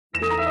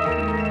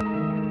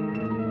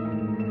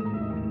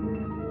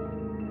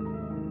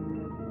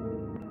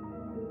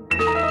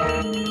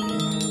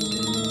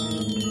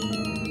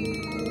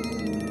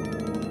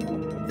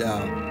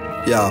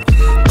Yeah,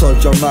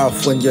 close your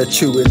mouth when you're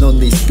chewing on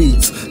these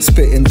beats.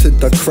 Spit into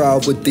the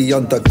crowd with the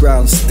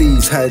underground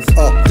steeds. Heads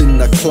up in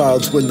the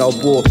clouds when I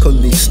walk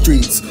on these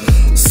streets.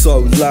 So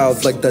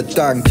loud like the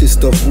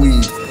dankest of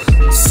weed.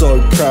 So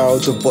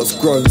proud of what's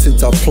grown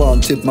since I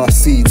planted my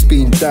seeds.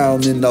 Been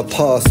down in the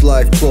past,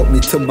 life brought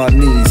me to my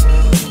knees.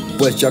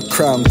 Where's your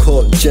crown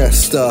court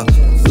jester?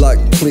 Like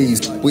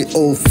please, we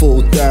all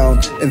fall down,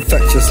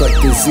 infectious like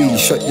disease.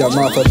 Shut your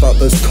mouth about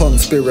those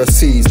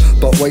conspiracies.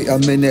 But wait a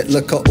minute,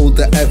 look at all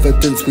the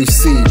evidence we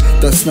see.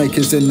 The snake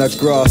is in the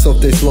grass of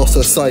this lost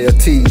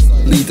society.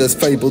 Leaders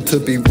fabled to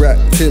be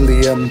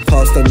reptilian,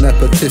 past a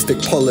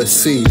nepotistic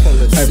policy.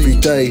 Every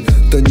day,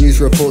 the news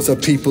reports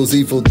of people's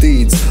evil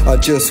deeds. I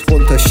just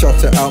want to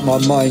shut it out, my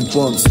mind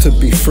wants to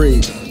be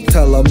free.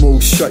 Tell them all,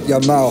 shut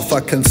your mouth, I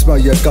can smell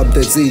your gum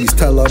disease.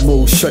 Tell them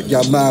all, shut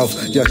your mouth,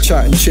 you're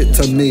chatting shit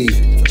to me.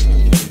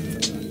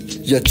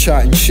 You're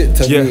chatting shit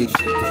to me.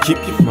 Keep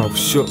your mouth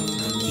shut,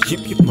 you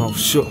keep your mouth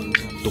shut.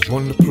 Don't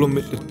wanna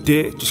plummet the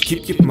dead, just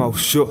keep your mouth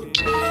shut.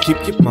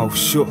 Keep your mouth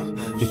shut,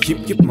 you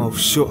keep your mouth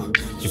shut.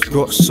 You've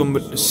got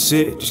something to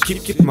say, just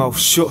keep your mouth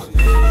shut.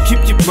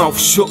 Keep your mouth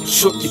shut,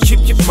 you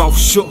keep your mouth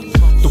shut.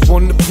 Don't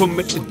wanna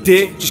plummet the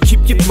dead, just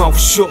keep your mouth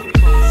shut.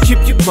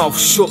 Keep your mouth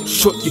shut,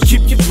 you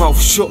keep your mouth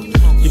shut.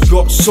 You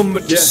got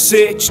something to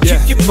say, just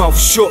keep your mouth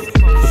shut.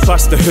 The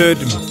pastor heard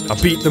me,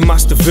 I beat the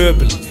master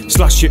verbally.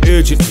 Slash you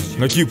urgently,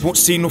 now you won't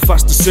see no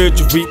faster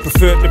surgery.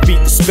 Prefer to beat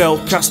the spell,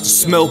 cast the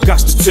smell,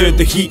 gas to turn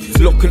the heat.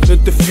 Looking to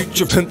the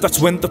future and that's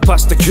when the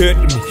past occurred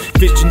to me.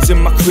 Visions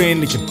in my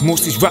cranium,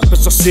 most these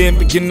rappers are saying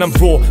begin and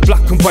raw.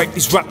 Black and white,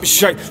 these rappers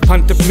shite.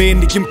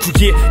 Pandemonium,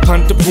 create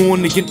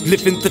pandemonium.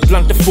 Live in the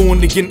land of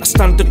phonian. I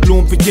stand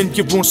alone, begin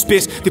your own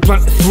space. They plan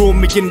to throw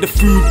me in the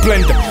food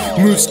blender.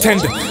 Moods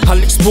tender,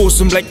 I'll expose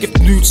them like a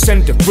nude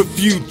sender.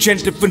 Review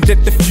gender and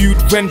let the feud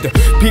render.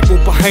 People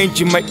behind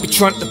you might be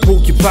trying to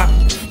pull you back.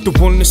 Don't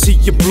wanna see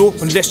you blow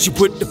unless you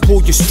with the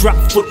pull your strap.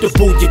 Foot the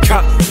bull your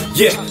cap.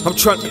 Yeah, I'm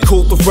trying to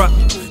call the rap.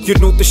 You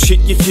know the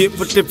shit you hear,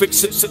 but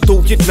lyrics it's a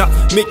door you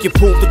not. Make you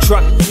pull the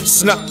track,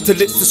 snap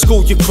till it's the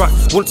skull you crack.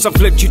 Once I've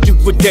led you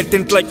to a dead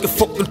end like a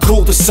fucking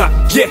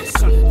cul-de-sac. Yeah,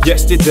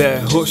 yes they're there,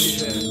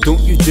 hush.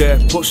 Don't you dare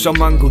push, I'll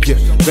mangle you.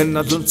 Then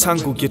I'll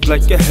untangle you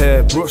like a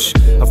hairbrush.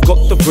 I've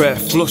got the rare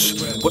flush,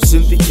 what's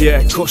in the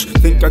air, cush.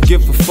 Think I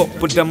give a fuck,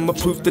 but I'ma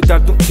prove that I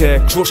don't care.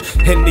 Crush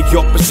any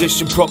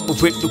opposition, proper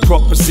with no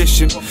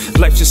proposition.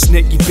 Life's a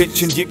snaky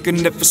bitch and you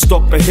can never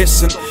stop a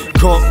hissing.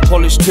 Can't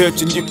polish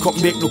turgid, you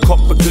can't make no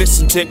copper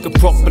glisten. Take a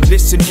proper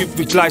listen, you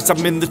realise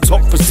I'm in the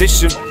top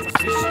position.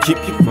 You keep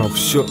your mouth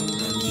shut,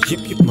 you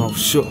keep your mouth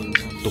shut.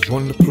 Don't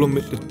wanna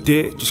plummet the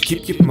dead, just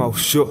keep your mouth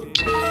shut.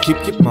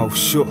 Keep your mouth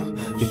shut,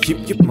 you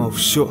keep your mouth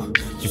shut.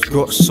 You've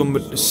got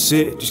something to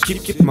say, just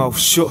keep your mouth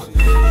shut.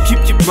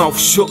 Keep your mouth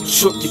shut,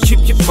 you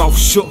keep your mouth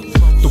shut.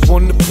 Don't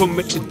wanna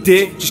plummet the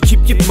dead, just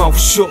keep your mouth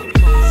shut.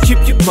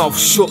 Keep your mouth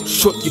shut,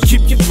 you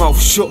keep your mouth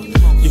shut.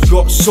 You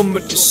got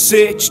something to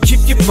say, just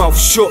keep your mouth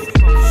shut.